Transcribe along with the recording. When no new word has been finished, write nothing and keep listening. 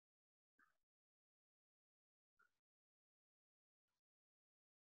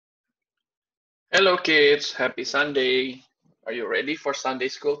Hello kids, happy Sunday. Are you ready for Sunday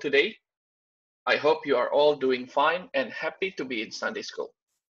school today? I hope you are all doing fine and happy to be in Sunday school.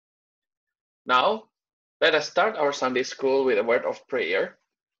 Now, let us start our Sunday school with a word of prayer.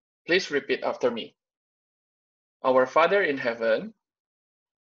 Please repeat after me. Our Father in heaven,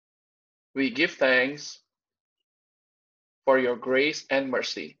 we give thanks for your grace and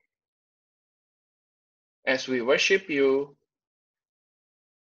mercy. As we worship you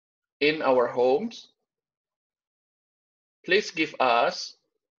in our homes, please give us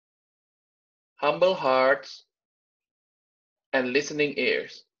humble hearts and listening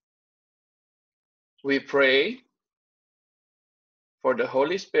ears. We pray for the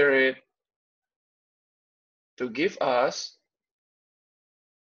Holy Spirit to give us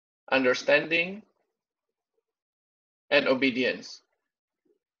understanding and obedience.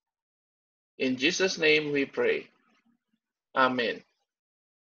 In Jesus' name we pray. Amen.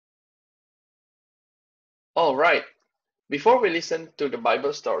 All right. Before we listen to the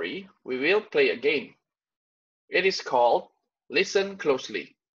Bible story, we will play a game. It is called Listen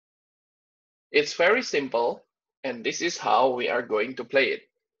Closely. It's very simple, and this is how we are going to play it.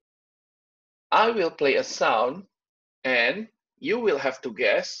 I will play a sound, and you will have to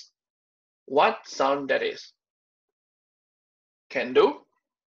guess what sound that is. Can do?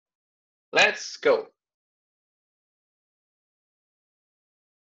 Let's go.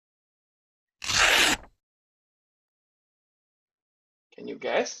 Can you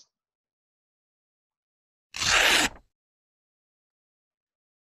guess?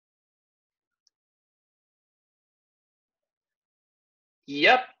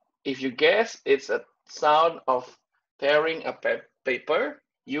 Yep. If you guess it's a sound of tearing a paper,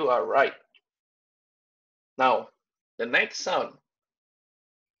 you are right. Now, the next sound.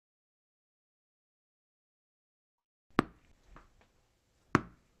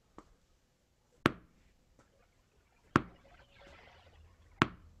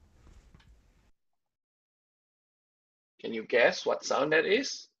 Can you guess what sound that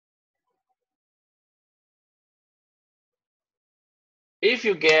is? If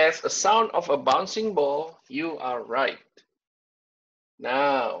you guess a sound of a bouncing ball, you are right.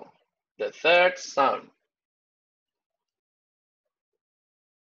 Now, the third sound.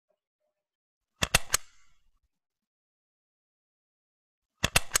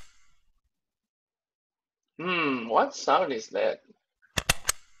 What sound is that?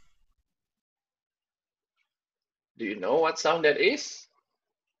 Do you know what sound that is?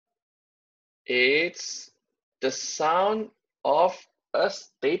 It's the sound of a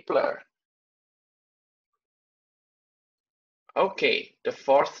stapler. Okay, the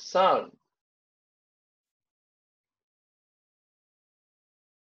fourth sound.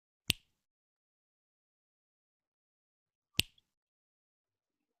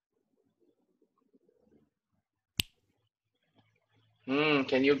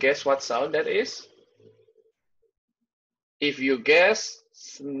 Can you guess what sound that is? If you guess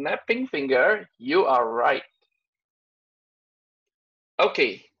snapping finger, you are right.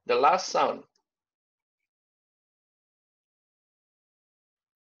 Okay, the last sound.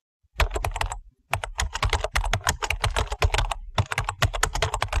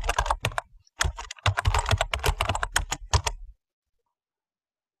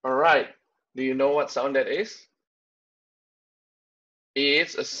 All right, do you know what sound that is?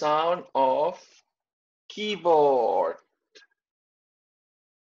 It's a sound of keyboard.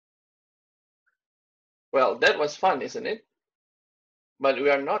 Well, that was fun, isn't it? But we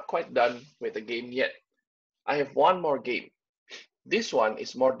are not quite done with the game yet. I have one more game. This one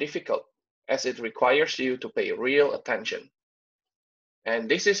is more difficult as it requires you to pay real attention. And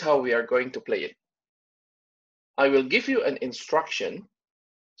this is how we are going to play it. I will give you an instruction,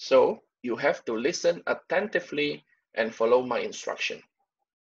 so you have to listen attentively and follow my instruction.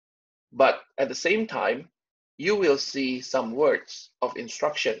 But at the same time, you will see some words of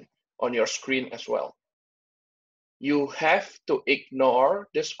instruction on your screen as well. You have to ignore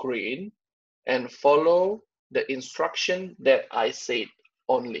the screen and follow the instruction that I said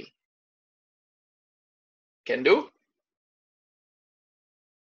only. Can do?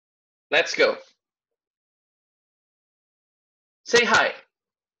 Let's go. Say hi.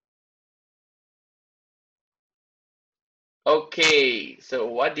 Okay, so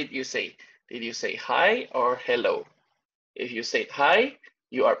what did you say? Did you say hi or hello? If you said hi,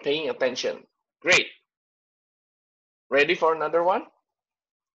 you are paying attention. Great. Ready for another one?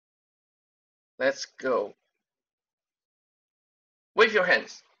 Let's go. Wave your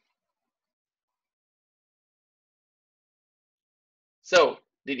hands. So,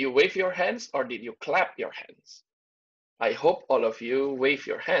 did you wave your hands or did you clap your hands? I hope all of you wave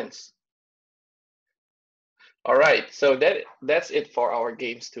your hands. All right, so that's it for our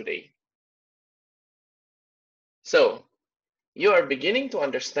games today. So you are beginning to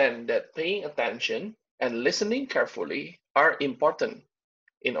understand that paying attention and listening carefully are important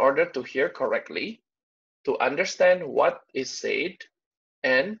in order to hear correctly, to understand what is said,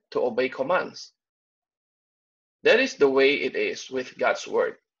 and to obey commands. That is the way it is with God's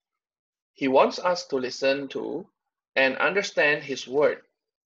Word. He wants us to listen to and understand His Word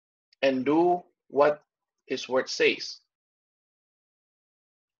and do what His Word says.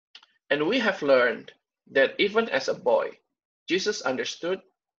 And we have learned that even as a boy, Jesus understood,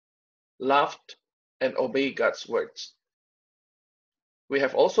 loved, and obeyed God's words. We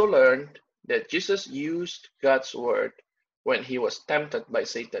have also learned that Jesus used God's Word when he was tempted by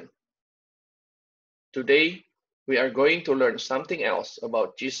Satan. Today, we are going to learn something else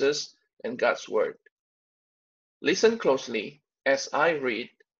about Jesus and God's Word. Listen closely as I read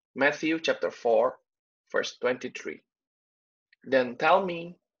Matthew chapter 4, verse 23. Then tell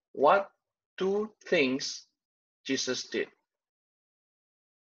me what two things Jesus did.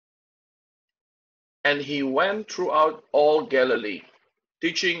 And he went throughout all Galilee,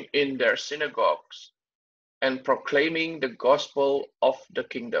 teaching in their synagogues and proclaiming the gospel of the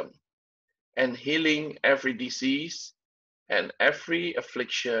kingdom, and healing every disease and every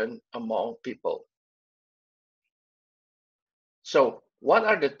affliction among people. So, what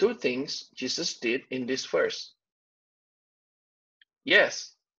are the two things Jesus did in this verse?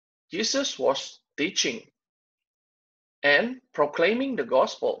 Yes, Jesus was teaching and proclaiming the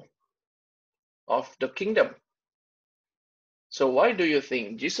gospel of the kingdom. So, why do you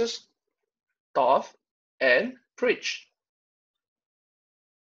think Jesus taught and preached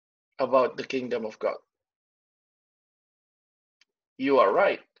about the kingdom of God? You are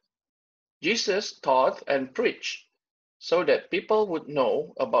right. Jesus taught and preached so that people would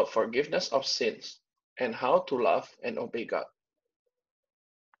know about forgiveness of sins and how to love and obey God.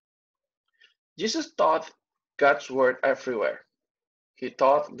 Jesus taught God's word everywhere. He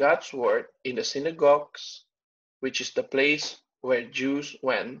taught God's word in the synagogues, which is the place where Jews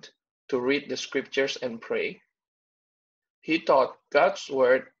went to read the scriptures and pray. He taught God's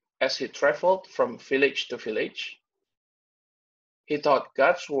word as he traveled from village to village. He taught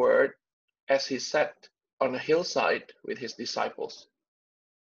God's word as he sat on a hillside with his disciples.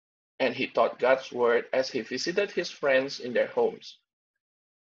 And he taught God's word as he visited his friends in their homes.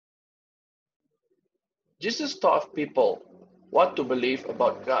 Jesus taught people what to believe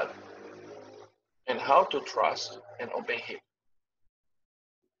about God and how to trust and obey him.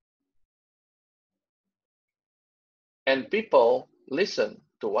 And people listened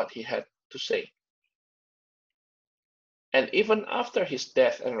to what he had to say. And even after his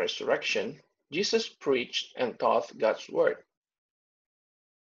death and resurrection, Jesus preached and taught God's word.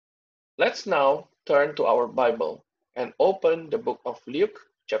 Let's now turn to our Bible and open the book of Luke,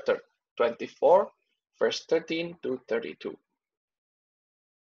 chapter 24, verse 13 to 32.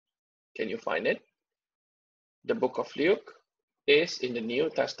 Can you find it? The book of Luke is in the New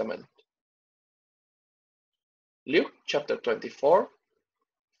Testament. Luke chapter 24,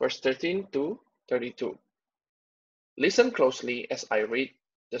 verse 13 to 32. Listen closely as I read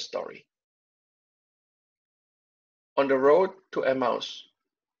the story. On the road to Emmaus.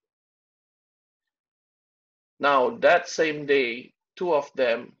 Now that same day, two of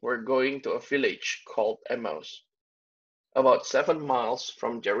them were going to a village called Emmaus, about 7 miles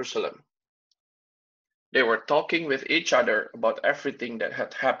from Jerusalem. They were talking with each other about everything that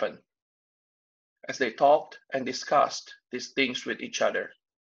had happened. As they talked and discussed these things with each other,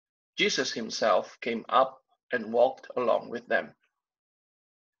 Jesus himself came up and walked along with them.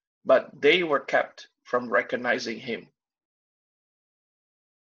 But they were kept from recognizing him.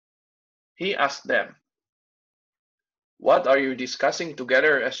 He asked them, "What are you discussing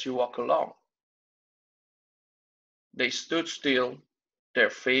together as you walk along?" They stood still, their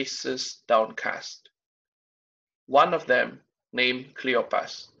faces downcast. One of them, named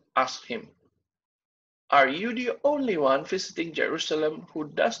Cleopas, asked him, "Are you the only one visiting Jerusalem who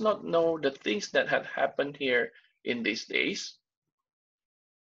does not know the things that had happened here in these days?"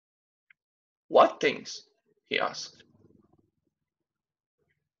 "What things?" he asked.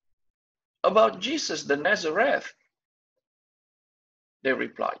 "About Jesus the Nazarene," they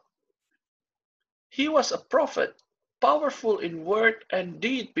replied. "He was a prophet, powerful in word and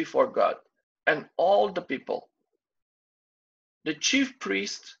deed before God and all the people. The chief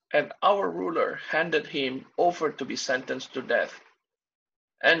priests and our ruler handed him over to be sentenced to death,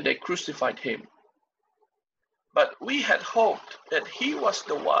 and they crucified him. But we had hoped that he was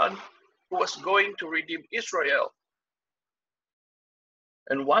the one who was going to redeem Israel.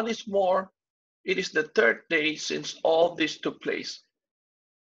 And what is more, It is the third day since all this took place.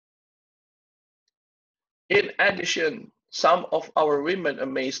 In addition, some of our women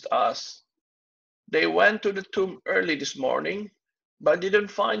amazed us. They went to the tomb early this morning, but didn't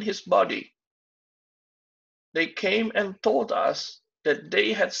find his body. They came and told us that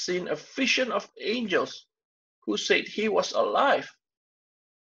they had seen a vision of angels who said he was alive.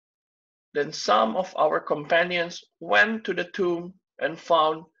 Then some of our companions went to the tomb and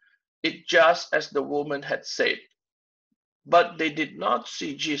found it just as the woman had said, but they did not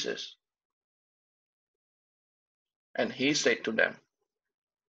see Jesus. And he said to them,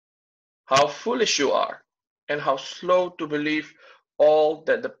 "How foolish you are, and how slow to believe all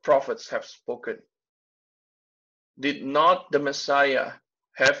that the prophets have spoken. Did not the Messiah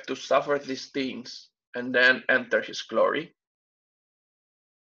have to suffer these things and then enter his glory?"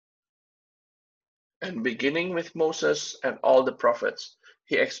 And beginning with Moses and all the prophets,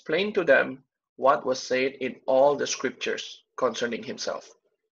 he explained to them what was said in all the scriptures concerning himself.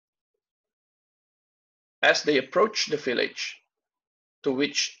 As they approached the village to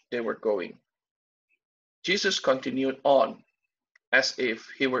which they were going, Jesus continued on as if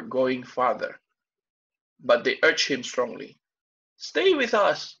he were going farther, but they urged him strongly, "Stay with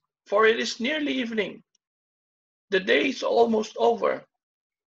us, for it is nearly evening. The day is almost over."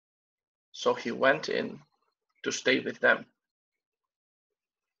 So he went in to stay with them.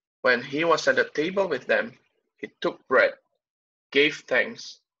 When he was at the table with them, he took bread, gave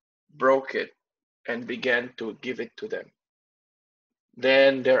thanks, broke it, and began to give it to them.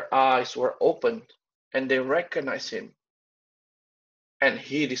 Then their eyes were opened, and they recognized him, and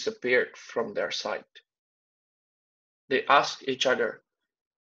he disappeared from their sight. They asked each other,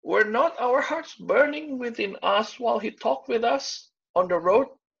 "Were not our hearts burning within us while he talked with us on the road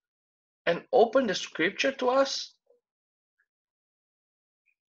and opened the scripture to us?"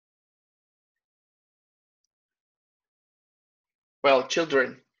 Well,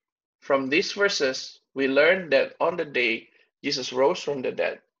 children, from these verses, we learn that on the day Jesus rose from the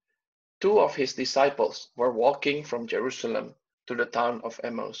dead, two of his disciples were walking from Jerusalem to the town of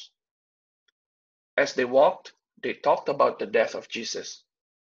Emmaus. As they walked, they talked about the death of Jesus.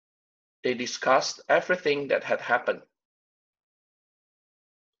 They discussed everything that had happened.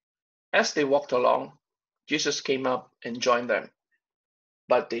 As they walked along, Jesus came up and joined them,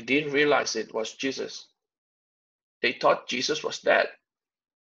 but they didn't realize it was Jesus. They thought Jesus was dead.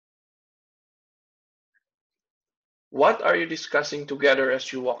 "What are you discussing together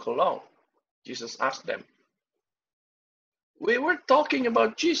as you walk along?" Jesus asked them. "We were talking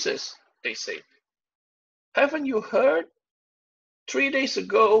about Jesus," they said. "Haven't you heard? 3 days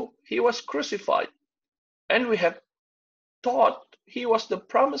ago he was crucified, and we had thought he was the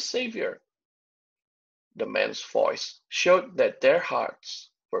promised Savior." The man's voice showed that their hearts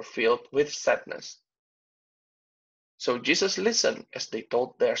were filled with sadness. So Jesus listened as they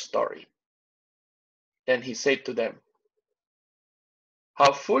told their story. Then he said to them,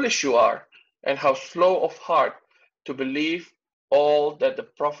 "How foolish you are, and how slow of heart to believe all that the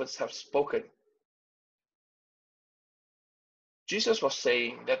prophets have spoken." Jesus was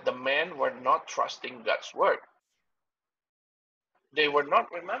saying that the men were not trusting God's word. They were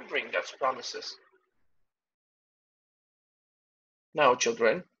not remembering God's promises. Now,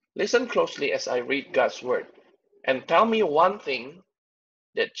 children, listen closely as I read God's word and tell me one thing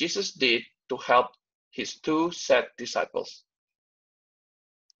that Jesus did to help his two sad disciples.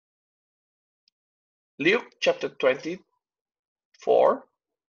 Luke chapter 24,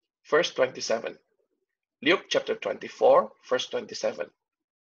 verse 27. Luke chapter 24, verse 27.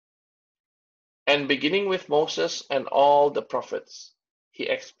 And beginning with Moses and all the prophets, he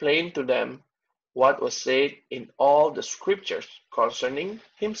explained to them what was said in all the scriptures concerning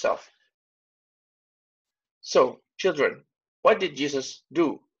himself. So, children, what did Jesus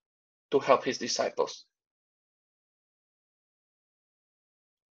do to help his disciples?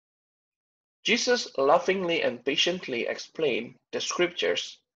 Jesus lovingly and patiently explained the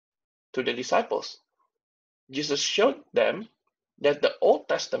scriptures to the disciples. Jesus showed them that the Old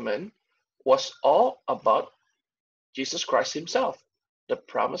Testament was all about Jesus Christ himself, the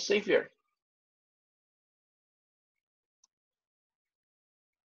promised Savior.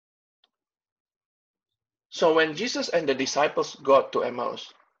 So when Jesus and the disciples got to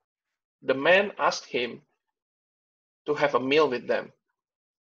Emmaus, the man asked him to have a meal with them.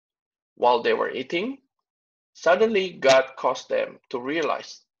 While they were eating, suddenly God caused them to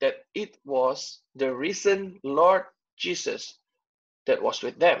realize that it was the risen Lord Jesus that was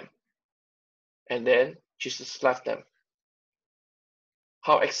with them. And then Jesus left them.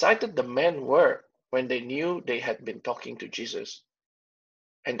 How excited the men were when they knew they had been talking to Jesus.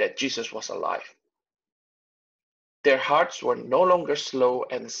 and that Jesus was alive. Their hearts were no longer slow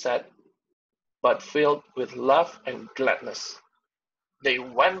and sad, but filled with love and gladness. They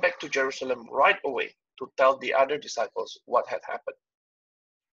went back to Jerusalem right away to tell the other disciples what had happened.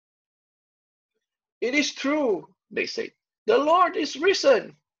 "It is true," they said. "The Lord is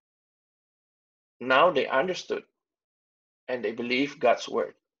risen." Now they understood and they believed God's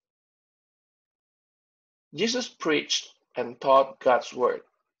word. Jesus preached and taught God's word,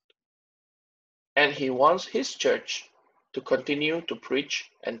 and he wants his church to continue to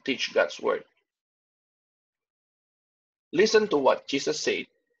preach and teach God's word. Listen to what Jesus said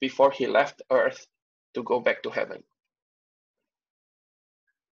before he left earth to go back to heaven.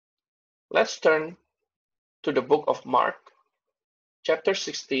 Let's turn to the book of Mark, chapter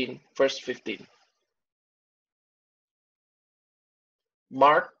 16, verse 15.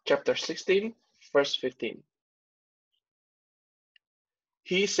 Mark chapter 16, verse 15.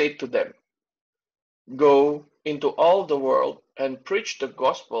 He said to them, "Go into all the world and preach the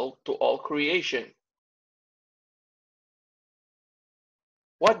gospel to all creation."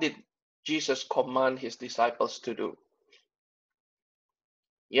 What did Jesus command his disciples to do?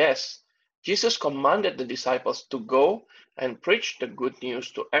 Yes, Jesus commanded the disciples to go and preach the good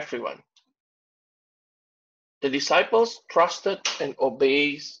news to everyone. The disciples trusted and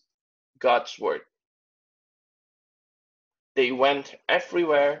obeyed God's word. They went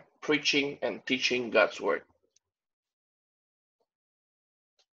everywhere preaching and teaching God's word.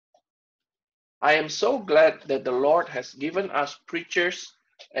 I am so glad that the Lord has given us preachers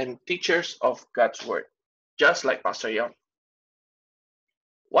and teachers of God's word, just like Pastor Young.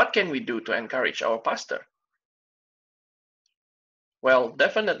 What can we do to encourage our pastor? Well,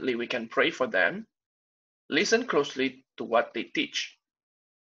 definitely we can pray for them, listen closely to what they teach,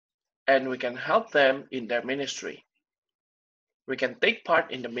 and we can help them in their ministry. We can take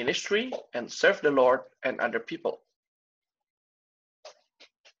part in the ministry and serve the Lord and other people.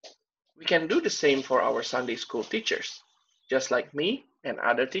 We can do the same for our Sunday school teachers, just like me and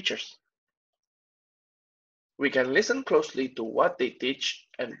other teachers. We can listen closely to what they teach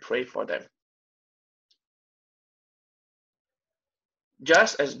and pray for them.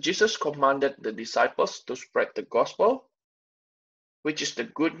 Just as Jesus commanded the disciples to spread the gospel, which is the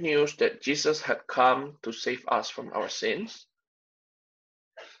good news that Jesus had come to save us from our sins,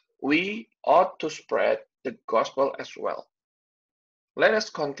 we ought to spread the gospel as well. Let us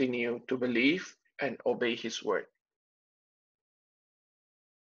continue to believe and obey his word.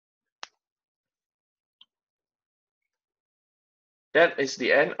 That is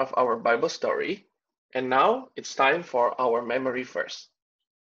the end of our Bible story. And now it's time for our memory verse.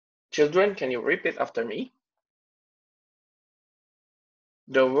 Children, can you repeat after me?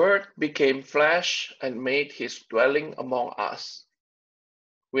 The Word became flesh and made his dwelling among us.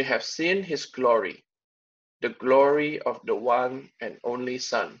 We have seen his glory, the glory of the one and only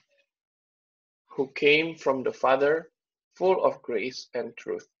Son, who came from the Father, full of grace and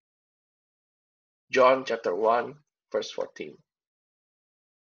truth. John chapter 1, verse 14.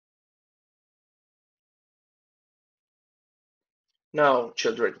 Now,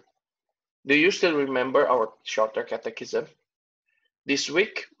 children, do you still remember our shorter catechism? This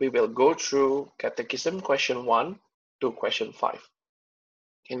week, we will go through Catechism question 1 to question 5.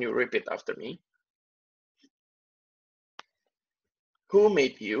 Can you repeat after me? Who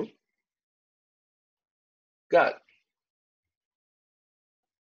made you? God.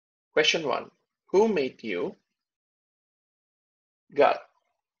 Question 1. Who made you? God.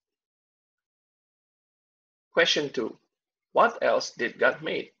 Question 2. What else did God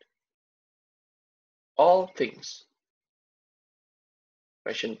make? All things.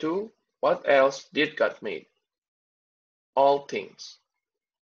 Question 2. What else did God make? All things.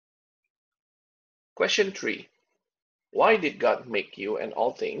 Question 3. Why did God make you and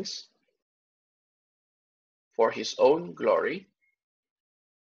all things? For his own glory.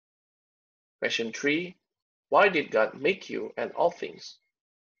 Question 3. Why did God make you and all things?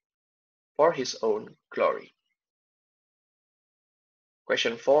 For his own glory.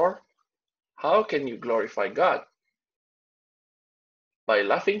 Question 4. How can you glorify God? By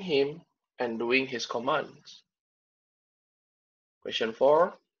loving him and doing his commands. Question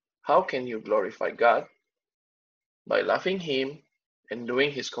 4. How can you glorify God? By loving him and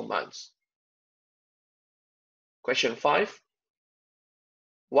doing his commands. Question 5.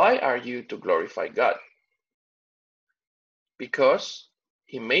 Why are you to glorify God? Because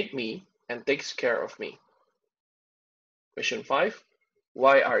he made me and takes care of me. Question 5.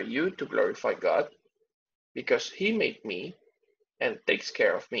 Why are you to glorify God? Because he made me and takes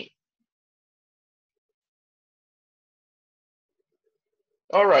care of me.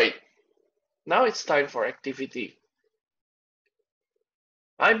 All right, now it's time for activity.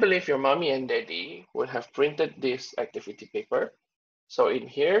 I believe your mommy and daddy would have printed this activity paper. So in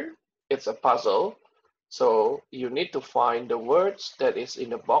here, it's a puzzle. So you need to find the words that is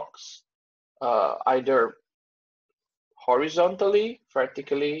in the box, either horizontally,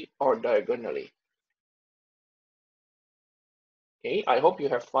 vertically, or diagonally. Okay, I hope you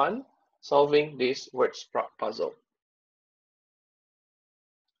have fun solving this word puzzle.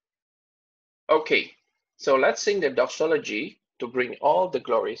 Okay, so let's sing the doxology to bring all the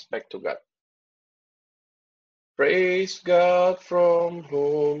glories back to God. Praise God from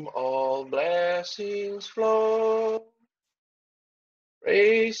whom all blessings flow.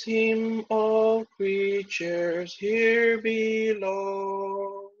 Praise Him, all creatures here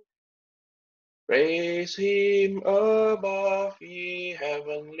below. Praise Him above, ye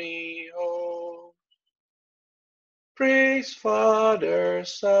heavenly hosts. Praise Father,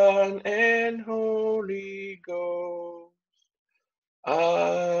 Son, and Holy Ghost.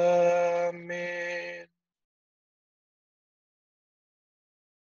 Amen.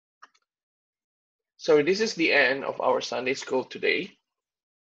 So this is the end of our Sunday school today.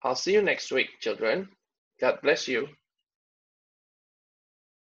 I'll see you next week, children. God bless you.